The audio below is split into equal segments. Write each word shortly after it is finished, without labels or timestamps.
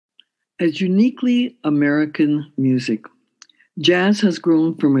As uniquely American music, jazz has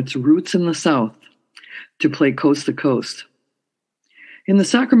grown from its roots in the South to play coast to coast. In the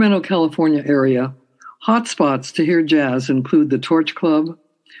Sacramento, California area, hotspots to hear jazz include the Torch Club,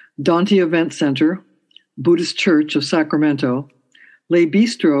 Dante Event Center, Buddhist Church of Sacramento, Le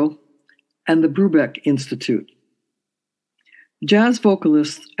Bistro, and the Brubeck Institute. Jazz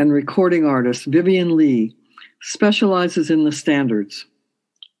vocalist and recording artist Vivian Lee specializes in the standards: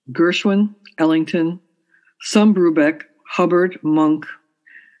 Gershwin, Ellington, some Brubeck, Hubbard, Monk,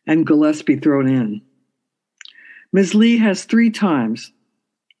 and Gillespie thrown in. Ms. Lee has 3 times,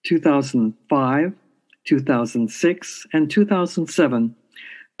 2005, 2006, and 2007,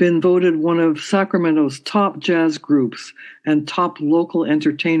 been voted one of Sacramento's top jazz groups and top local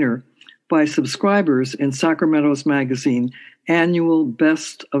entertainer by subscribers in Sacramento's magazine annual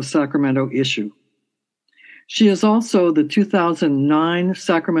Best of Sacramento issue. She is also the 2009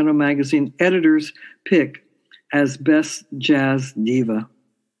 Sacramento Magazine editor's pick as Best Jazz Diva.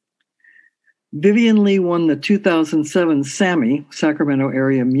 Vivian Lee won the 2007 SAMMY, Sacramento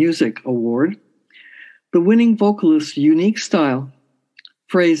Area Music Award. The winning vocalist's unique style,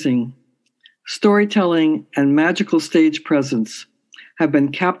 phrasing, storytelling, and magical stage presence have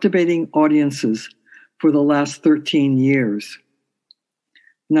been captivating audiences for the last 13 years.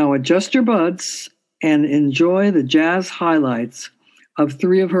 Now adjust your buds and enjoy the jazz highlights of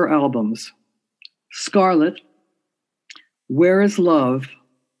 3 of her albums: Scarlet, Where is Love,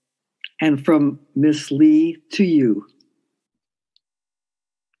 and From Miss Lee to You.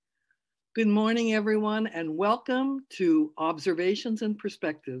 Good morning, everyone, and welcome to Observations and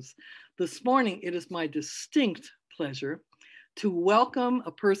Perspectives. This morning, it is my distinct pleasure to welcome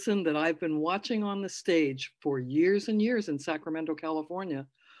a person that I've been watching on the stage for years and years in Sacramento, California,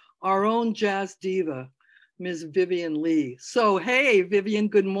 our own jazz diva, Ms. Vivian Lee. So, hey, Vivian,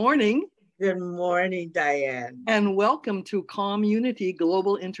 good morning. Good morning, Diane. And welcome to Community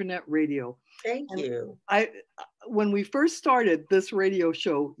Global Internet Radio. Thank you. When we first started this radio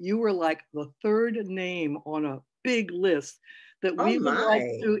show, you were like the 3rd name on a big list that we would like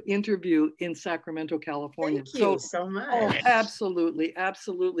to interview in Sacramento, California. Thank you so much. Oh, absolutely,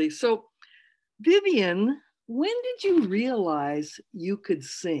 absolutely. So, Vivian, when did you realize you could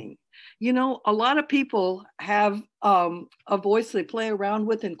sing? You know, a lot of people have a voice they play around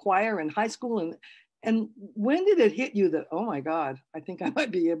with in choir in high school. And when did it hit you that, oh my God, I think I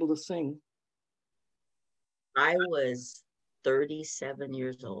might be able to sing? I was 37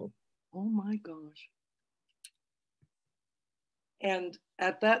 years old. Oh my gosh. And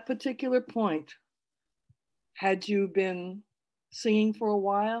at that particular point, had you been singing for a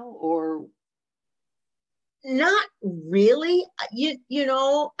while or? Not really. You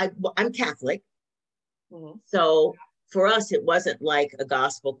know, I'm Catholic. Mm-hmm. So for us, it wasn't like a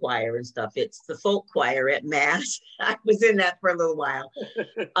gospel choir and stuff. It's the folk choir at Mass. I was in that for a little while.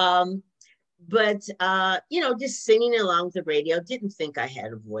 But you know, just singing along with the radio, didn't think I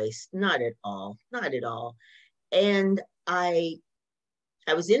had a voice. Not at all. Not at all. And I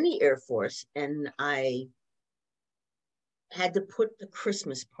was in the Air Force and I had to put the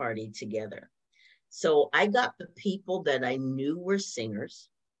Christmas party together. So I got the people that I knew were singers,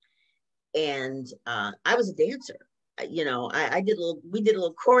 and I was a dancer. You know, we did a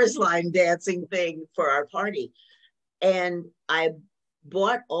little chorus line dancing thing for our party. And I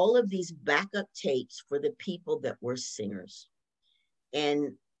bought all of these backup tapes for the people that were singers.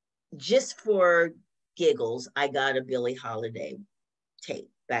 And just for giggles, I got a Billie Holiday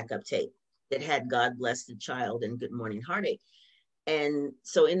backup tape that had God Bless the Child and Good Morning Heartache. And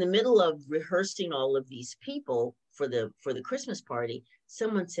so in the middle of rehearsing all of these people for the Christmas party,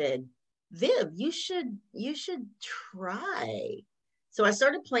 someone said, Viv, you should try. So I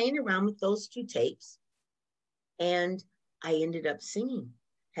started playing around with those 2 tapes and I ended up singing.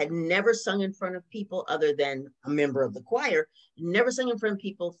 Had never sung in front of people other than a member of the choir, never sung in front of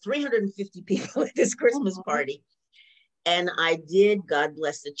people, 350 people at this Christmas party. And I did God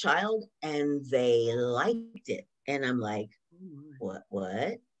Bless the Child and they liked it. And I'm like, what?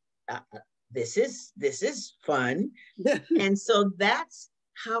 This is fun. And so that's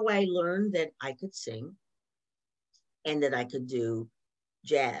how I learned that I could sing and that I could do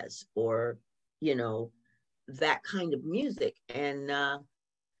jazz or, you know, that kind of music. And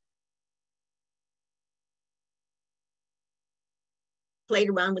played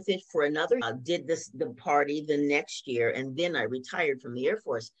around with it for another, did the party the next year. And then I retired from the Air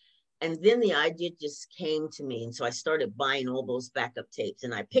Force. And then the idea just came to me. And so I started buying all those backup tapes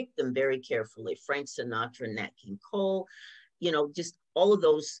and I picked them very carefully. Frank Sinatra, Nat King Cole, you know, just all of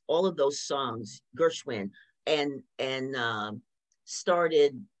those songs, Gershwin, and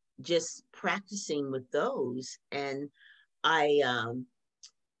started just practicing with those. And I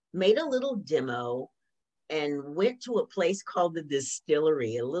made a little demo and went to a place called the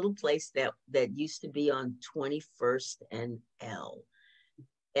Distillery, a little place that used to be on 21st and L.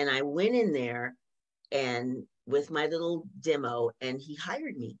 And I went in there and with my little demo, and he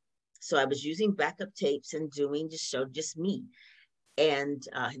hired me. So I was using backup tapes and doing just me. And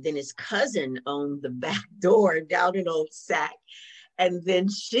then his cousin owned the back door down in Old Sac. And then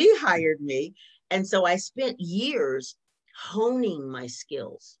she hired me. And so I spent years honing my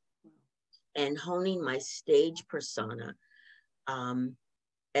skills and honing my stage persona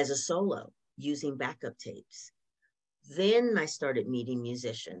as a solo using backup tapes. Then I started meeting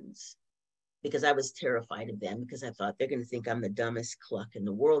musicians because I was terrified of them because I thought they're going to think I'm the dumbest cluck in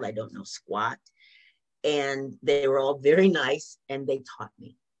the world. I don't know squat. And they were all very nice and they taught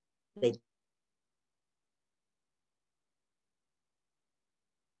me. They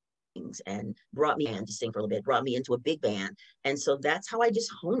and brought me in to sing for a little bit, brought me into a big band. And so that's how I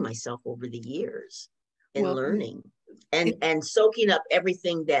just honed myself over the years in learning and soaking up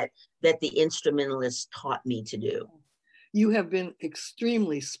everything that the instrumentalists taught me to do. You have been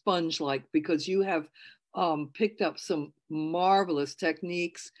extremely sponge-like because you have picked up some marvelous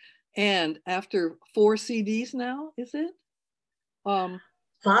techniques. And after 4 CDs now, is it? 5.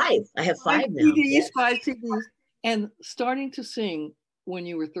 I have 5 now. CDs, yes. 5 CDs. And starting to sing when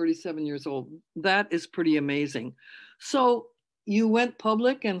you were 37 years old, that is pretty amazing. So you went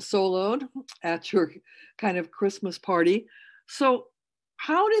public and soloed at your kind of Christmas party. So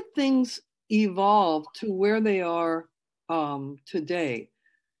how did things evolve to where they are today?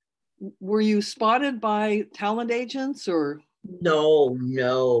 Were you spotted by talent agents or? No.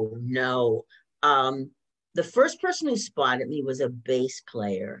 The first person who spotted me was a bass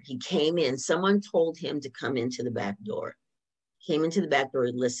player. He came in, someone told him to come into the back door. Came into the back door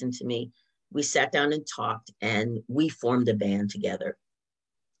and listened to me. We sat down and talked and we formed a band together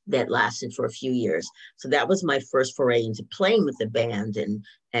that lasted for a few years. So that was my first foray into playing with the band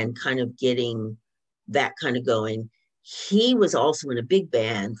and kind of getting that kind of going. He was also in a big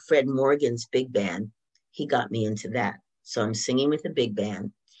band, Fred Morgan's big band. He got me into that. So I'm singing with a big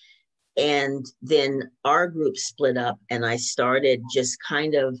band. And then our group split up and I started just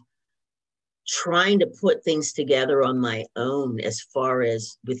kind of trying to put things together on my own as far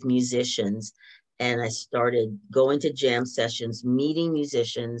as with musicians. And I started going to jam sessions, meeting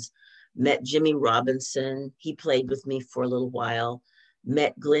musicians, met Jimmy Robinson. He played with me for a little while,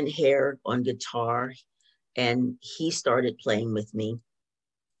 met Glenn Hare on guitar, and he started playing with me.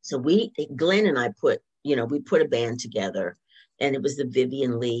 So Glenn and I we put a band together, and it was the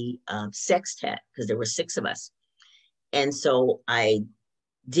Vivian Lee sextet because there were 6 of us. And so I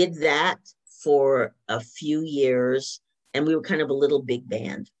did that for a few years, and we were kind of a little big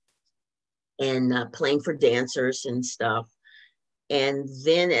band and playing for dancers and stuff. And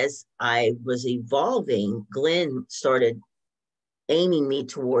then as I was evolving, Glenn started aiming me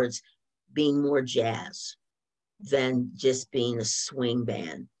towards being more jazz than just being a swing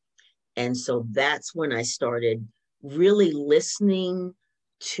band. And so that's when I started really listening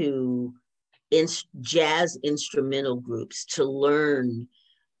to jazz instrumental groups to learn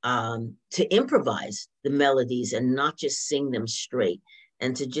to improvise the melodies and not just sing them straight,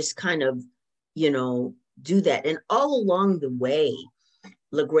 and to just kind of, do that. And all along the way,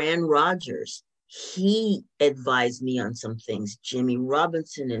 LeGrand Rogers, he advised me on some things. Jimmy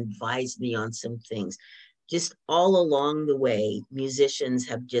Robinson advised me on some things. Just all along the way, musicians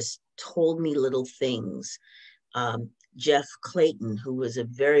have just told me little things. Jeff Clayton, who was a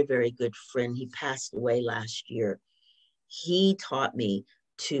very, very good friend, he passed away last year. He taught me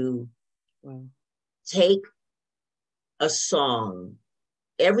to take a song,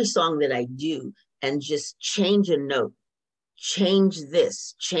 every song that I do, and just change a note, change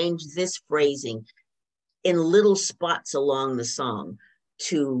this phrasing in little spots along the song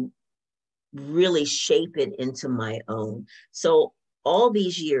to really shape it into my own. So all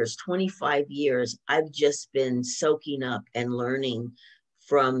these years, 25 years, I've just been soaking up and learning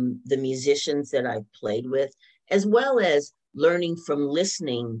from the musicians that I've played with, as well as learning from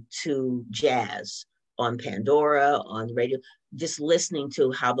listening to jazz on Pandora, on the radio, just listening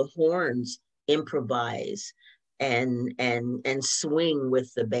to how the horns improvise and swing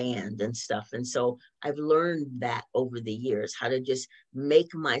with the band and stuff. And so I've learned that over the years, how to just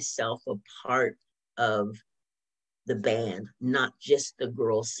make myself a part of the band, not just the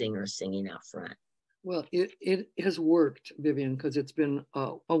girl singer singing out front. Well, it has worked, Vivian, because it's been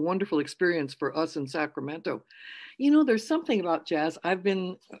a wonderful experience for us in Sacramento. There's something about jazz. I've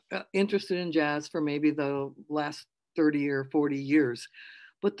been interested in jazz for maybe the last 30 or 40 years.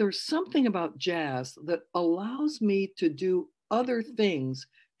 but there's something about jazz that allows me to do other things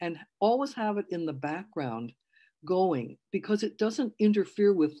and always have it in the background going because it doesn't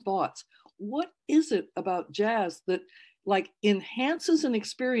interfere with thoughts. What is it about jazz that like enhances an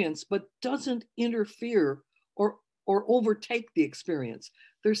experience but doesn't interfere or overtake the experience?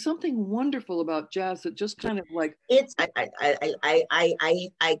 There's something wonderful about jazz that just kind of like it's I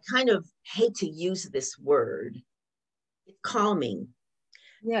kind of hate to use this word. It's calming.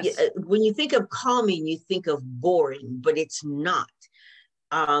 yes. When you think of calming, you think of boring, but it's not.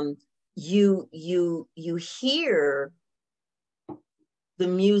 You hear the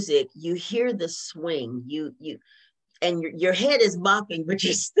music, you hear the swing, and your head is bopping, but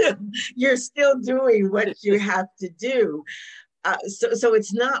you're still doing what you have to do. So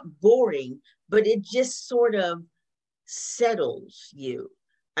it's not boring, but it just sort of settles you.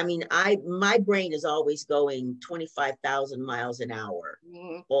 I mean, my brain is always going 25,000 miles an hour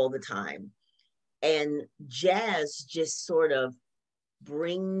all the time. And jazz just sort of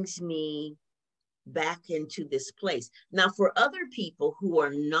brings me back into this place. Now, for other people who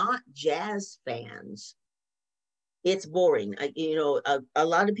are not jazz fans, it's boring. A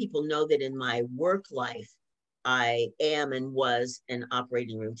lot of people know that in my work life, I am and was an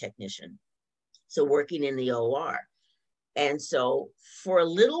operating room technician. So working in the OR. And so for a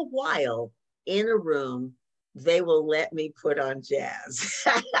little while in a room, they will let me put on jazz.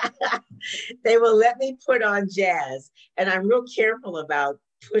 They will let me put on jazz. And I'm real careful about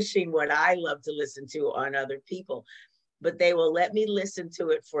pushing what I love to listen to on other people. But they will let me listen to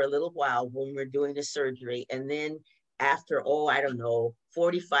it for a little while when we're doing a surgery. And then after,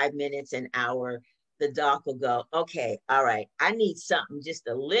 45 minutes, an hour, the doc will go, okay, all right, I need something just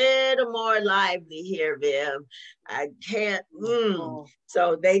a little more lively here, Viv. I can't.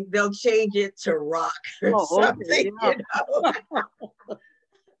 So they'll change it to rock or something, okay,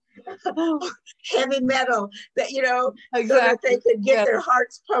 heavy metal, that exactly. so that they could get their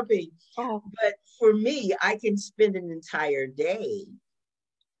hearts pumping. Oh. But for me, I can spend an entire day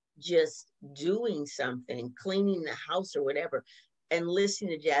just doing something, cleaning the house or whatever, and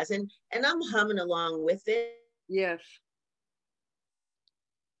listening to jazz, and I'm humming along with it. Yes.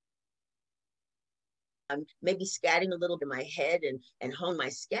 I'm maybe scatting a little bit in my head and hone my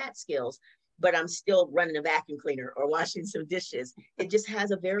scat skills, but I'm still running a vacuum cleaner or washing some dishes. It just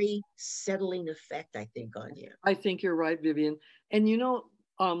has a very settling effect, I think, on you. I think you're right, Vivian. And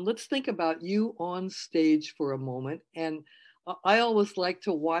let's think about you on stage for a moment. And I always like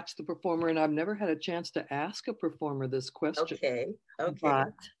to watch the performer, and I've never had a chance to ask a performer this question. Okay.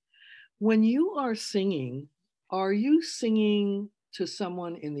 But when you are singing to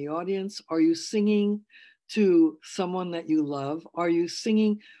someone in the audience? Are you singing to someone that you love? Are you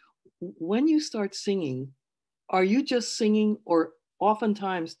singing? When you start singing, are you just singing, or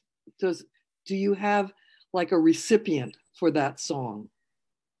oftentimes do you have like a recipient for that song?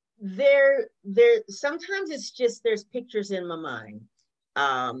 There sometimes it's just there's pictures in my mind,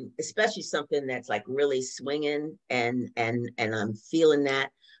 especially something that's like really swinging and I'm feeling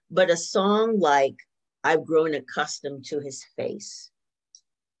that. But a song like I've grown accustomed to his face,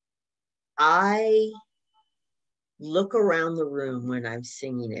 I look around the room when I'm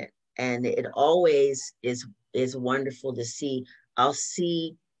singing it, and it always is wonderful to see. I'll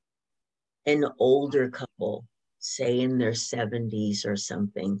see an older couple, say in their 70s or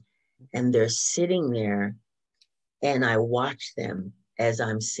something, and they're sitting there, and I watch them as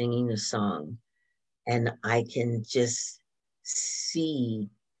I'm singing a song, and I can just see,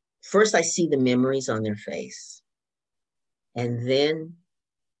 first I see the memories on their face, and then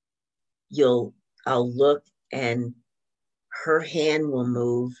I'll look, and her hand will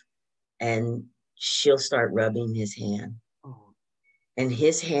move, and she'll start rubbing his hand. Oh. And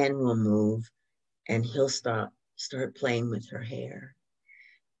his hand will move, and he'll start playing with her hair.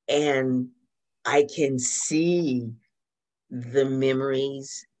 And I can see the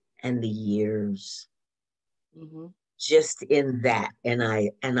memories and the years just in that. And I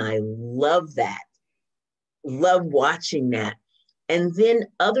love that, love watching that. And then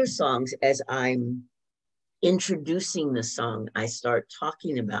other songs, as I'm introducing the song, I start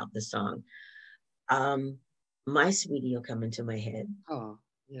talking about the song. My Sweetie will come into my head. Oh,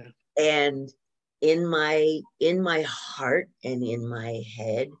 yeah. And in my heart and in my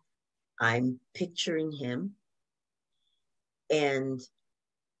head, I'm picturing him, and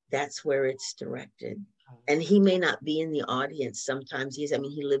that's where it's directed. And he may not be in the audience. Sometimes he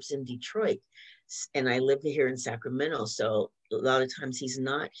lives in Detroit, and I live here in Sacramento. So a lot of times he's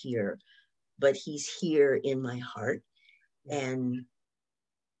not here, but he's here in my heart, and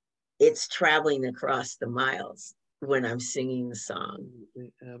it's traveling across the miles. when I'm singing the song.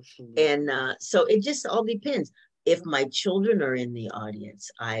 Absolutely. And so it just all depends. If my children are in the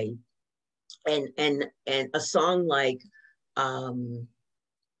audience, and a song like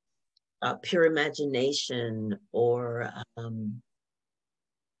Pure Imagination or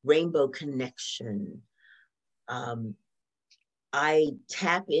Rainbow Connection, I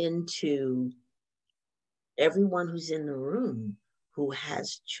tap into everyone who's in the room who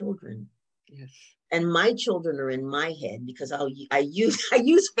has children. Yes. And my children are in my head because I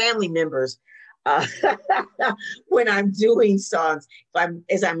use family members when I'm doing songs.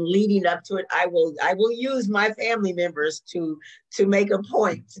 As I'm leading up to it, I will use my family members to make a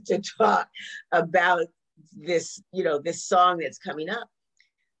point to talk about this, this song that's coming up.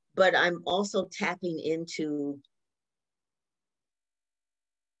 But I'm also tapping into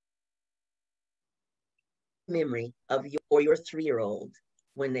memory of your 3-year-old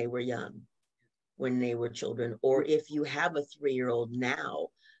when they were young, when they were children, or if you have a 3-year-old now,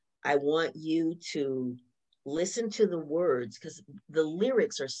 I want you to listen to the words, because the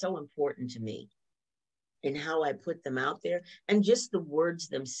lyrics are so important to me and how I put them out there, and just the words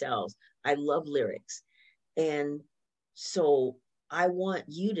themselves. I love lyrics. And so I want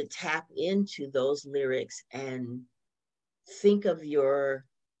you to tap into those lyrics and think of your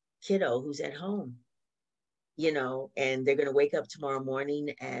kiddo who's at home, and they're going to wake up tomorrow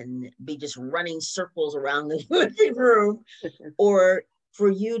morning and be just running circles around the living room, or for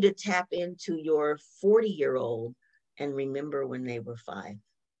you to tap into your 40-year-old and remember when they were 5.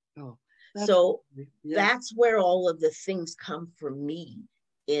 Oh, that's where all of the things come from me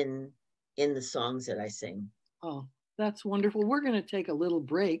in the songs that I sing. Oh, that's wonderful. We're going to take a little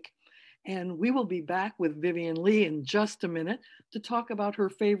break, and we will be back with Vivian Lee in just a minute to talk about her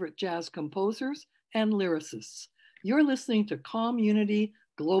favorite jazz composers and lyricists. You're listening to Community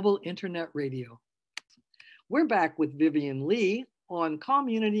Global Internet Radio. We're back with Vivian Lee on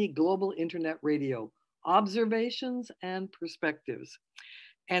Community Global Internet Radio, Observations and Perspectives.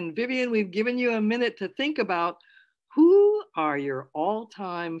 And Vivian, we've given you a minute to think about who are your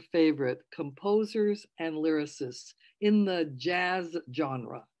all-time favorite composers and lyricists in the jazz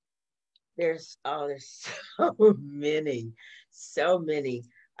genre? There's so many.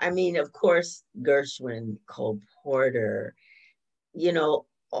 I mean, of course, Gershwin, Cole Porter,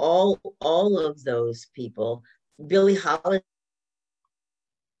 all of those people. Billie Holiday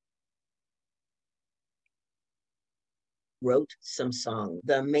wrote some songs.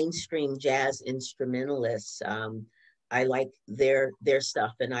 The mainstream jazz instrumentalists, I like their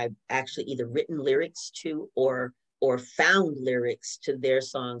stuff, and I've actually either written lyrics to or found lyrics to their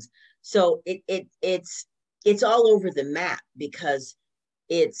songs. So it's all over the map, because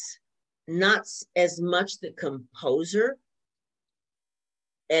it's not as much the composer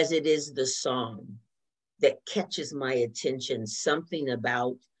as it is the song that catches my attention. Something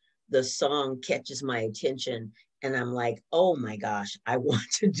about the song catches my attention, and I'm like, oh my gosh, I want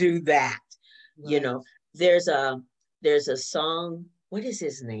to do that. Right. There's a song, what is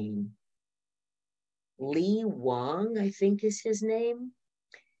his name? Lee Wong, I think is his name.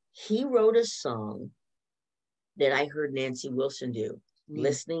 He wrote a song that I heard Nancy Wilson do,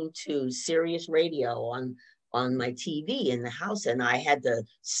 listening to Sirius Radio on my TV in the house, and I had to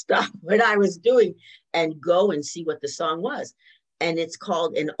stop what I was doing and go and see what the song was. And it's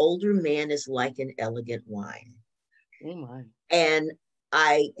called An Older Man is Like an Elegant Wine. Oh my. And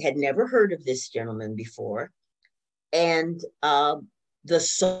I had never heard of this gentleman before. And the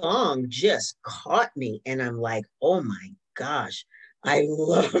song just caught me, and I'm like, oh my gosh, I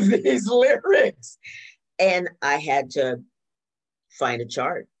love these lyrics. And I had to find a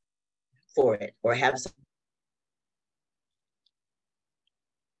chart for it, or have some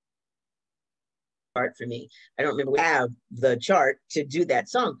chart for me. I don't remember. We have the chart to do that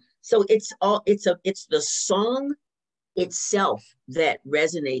song. So it's the song itself that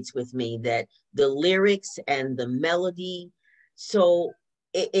resonates with me, that the lyrics and the melody. So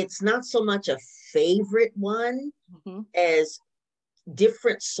it's not so much a favorite one as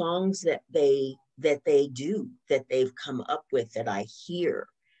different songs that they've come up with, that I hear,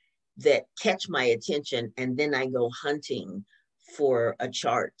 that catch my attention, and then I go hunting for a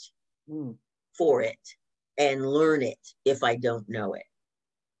chart for it and learn it if I don't know it.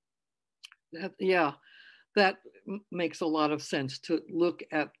 That makes a lot of sense, to look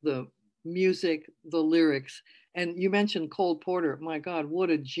at the music, the lyrics. And you mentioned Cole Porter. My God, what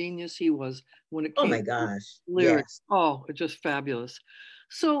a genius he was when it came to lyrics. Yes. Oh, just fabulous.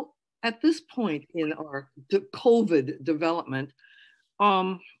 So at this point in our COVID development,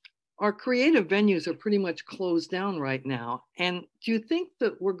 our creative venues are pretty much closed down right now. And do you think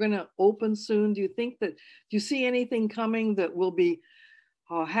that we're going to open soon? Do you see anything coming that will be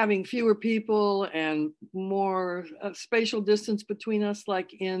having fewer people and more spatial distance between us,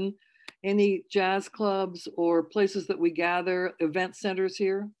 like in any jazz clubs or places that we gather, event centers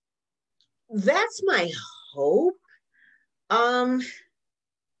here? That's my hope.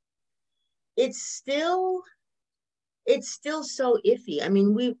 It's still so iffy. I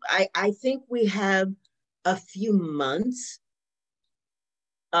mean, I think we have a few months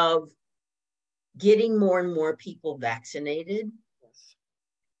of getting more and more people vaccinated,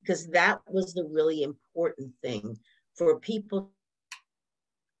 because that was the really important thing for people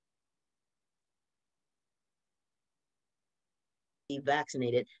to be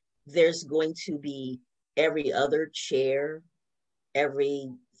vaccinated. There's going to be every other chair,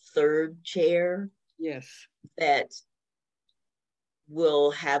 every third chair, yes, that will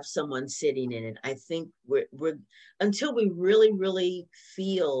have someone sitting in it. I think we're until we really, really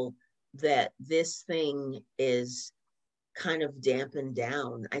feel that this thing is kind of dampened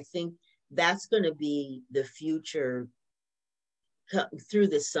down, I think that's going to be the future through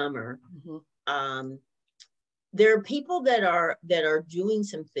the summer. Mm-hmm. There are people that are doing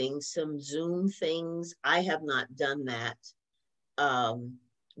some things, some Zoom things. I have not done that.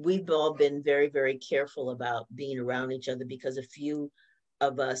 We've all been very, very careful about being around each other, because a few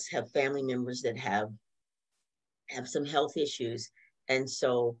of us have family members that have some health issues. And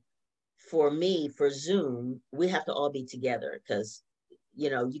so for me, for Zoom, we have to all be together, because, you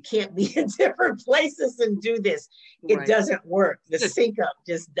know, you can't be in different places and do this. It right. doesn't work. The sync up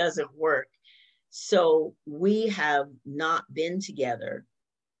just doesn't work. So we have not been together,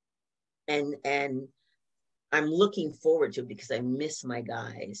 and I'm looking forward to it because I miss my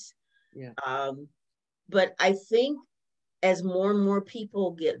guys. Yeah. But I think as more and more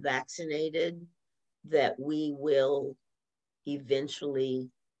people get vaccinated, that we will eventually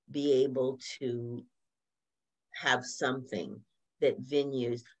be able to have something that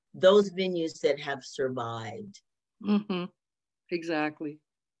those venues that have survived. Mm-hmm. Exactly.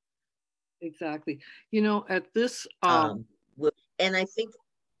 You know, at this, and I think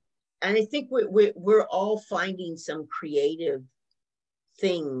we're all finding some creative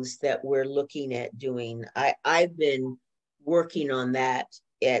things that we're looking at doing. I've been working on that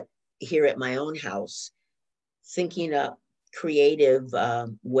here at my own house, thinking up creative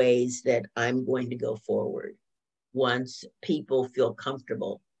ways that I'm going to go forward once people feel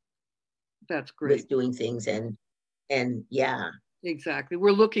comfortable. That's great. With doing things, and yeah. Exactly.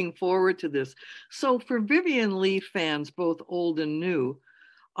 We're looking forward to this. So for Vivian Lee fans, both old and new,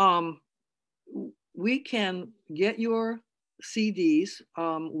 we can get your CDs.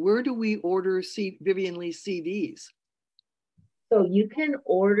 Where do we order Vivian Lee CDs? So you can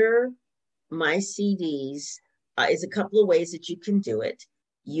order my CDs. Is a couple of ways that you can do it.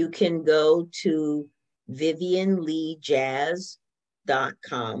 You can go to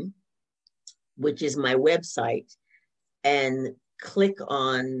vivianleejazz.com, which is my website, and click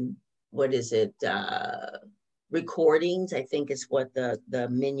on, what is it, recordings, I think is what the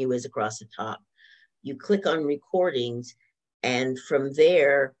menu is across the top. You click on recordings, and from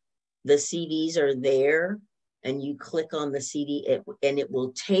there, the CDs are there, and you click on the CD, and it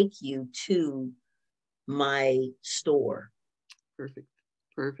will take you to my store. Perfect.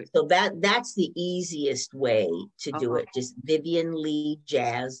 So that's the easiest way to do it, just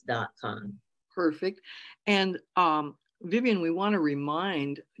vivianleejazz.com. Perfect. And Vivian, we want to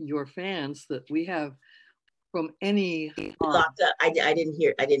remind your fans that we have from any I didn't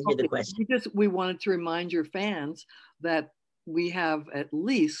hear the question. We wanted to remind your fans that we have at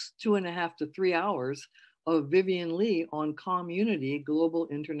least 2.5 to 3 hours of Vivian Lee on Community Global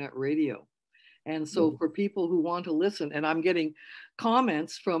Internet Radio. And so for people who want to listen, and I'm getting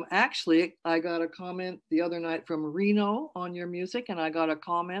comments from, actually, I got a comment the other night from Reno on your music, and I got a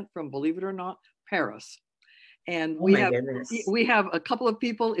comment from, believe it or not, Paris. And we have a couple of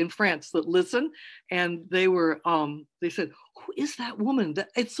people in France that listen, and they said, who is that woman?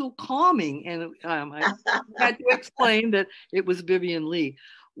 It's so calming. And I had to explain that it was Vivian Lee.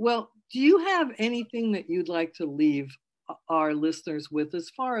 Well, do you have anything that you'd like to leave our listeners with as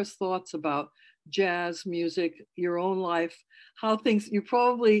far as thoughts about jazz music, your own life, how things, you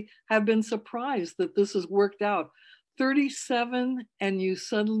probably have been surprised that this has worked out. 37, and you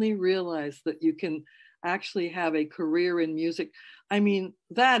suddenly realize that you can actually have a career in music. I mean,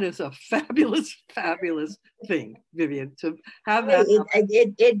 that is a fabulous, fabulous thing, Vivian, to have that.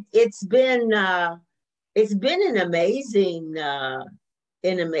 It's been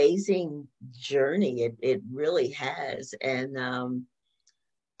an amazing journey. It really has. And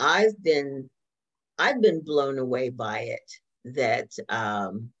I've been blown away by it that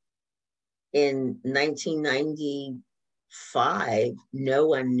in 1995, no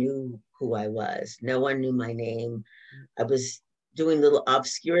one knew who I was. No one knew my name. I was doing little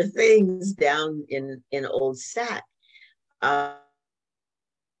obscure things down in Old Sac. And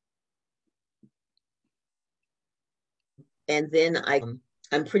then I'm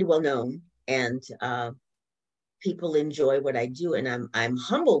pretty well known, and people enjoy what I do, and I'm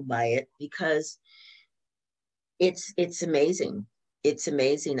humbled by it because it's amazing. It's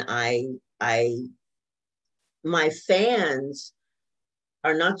amazing. My fans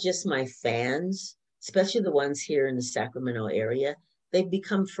are not just my fans, especially the ones here in the Sacramento area. They've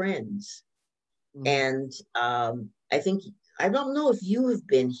become friends. And I don't know if you have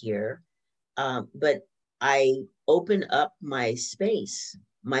been here, but I open up my space,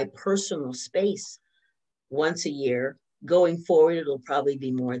 my personal space, once a year. Going forward, it'll probably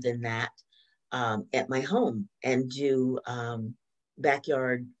be more than that, at my home, and do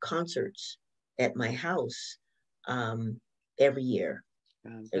backyard concerts at my house every year.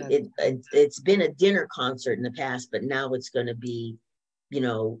 It's been a dinner concert in the past, but now it's going to be,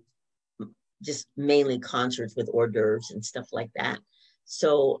 just mainly concerts with hors d'oeuvres and stuff like that.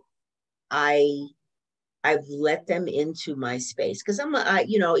 So I've let them into my space because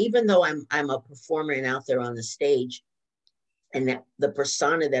even though I'm a performer and out there on the stage, and that the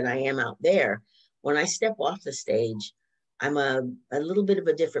persona that I am out there, when I step off the stage, I'm a little bit of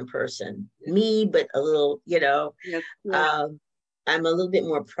a different person. Me, but a little, I'm a little bit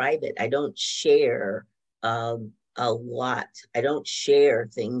more private. I don't share a lot. I don't share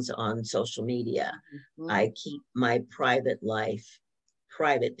things on social media. I keep my private life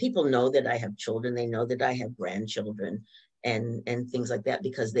private. People know that I have children. They know that I have grandchildren and things like that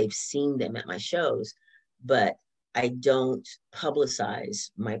because they've seen them at my shows. But I don't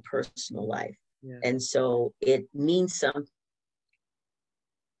publicize my personal life. Yeah. And so it means something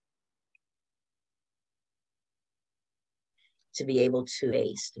to be able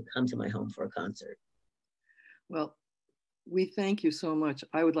to come to my home for a concert. Well, we thank you so much.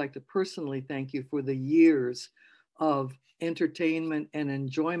 I would like to personally thank you for the years of entertainment and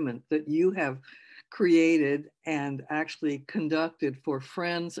enjoyment that you have created and actually conducted for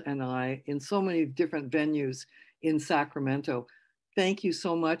friends and I in so many different venues in Sacramento. Thank you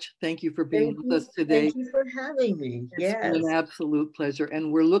so much. Thank you for being with us today. Thank you for having me. It's been an absolute pleasure.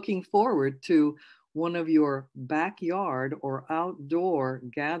 And we're looking forward to one of your backyard or outdoor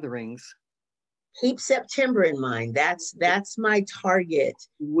gatherings. Keep September in mind. That's my target,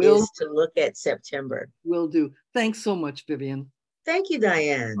 is to look at September. Will do. Thanks so much, Vivian. Thank you,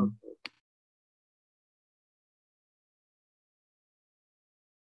 Diane.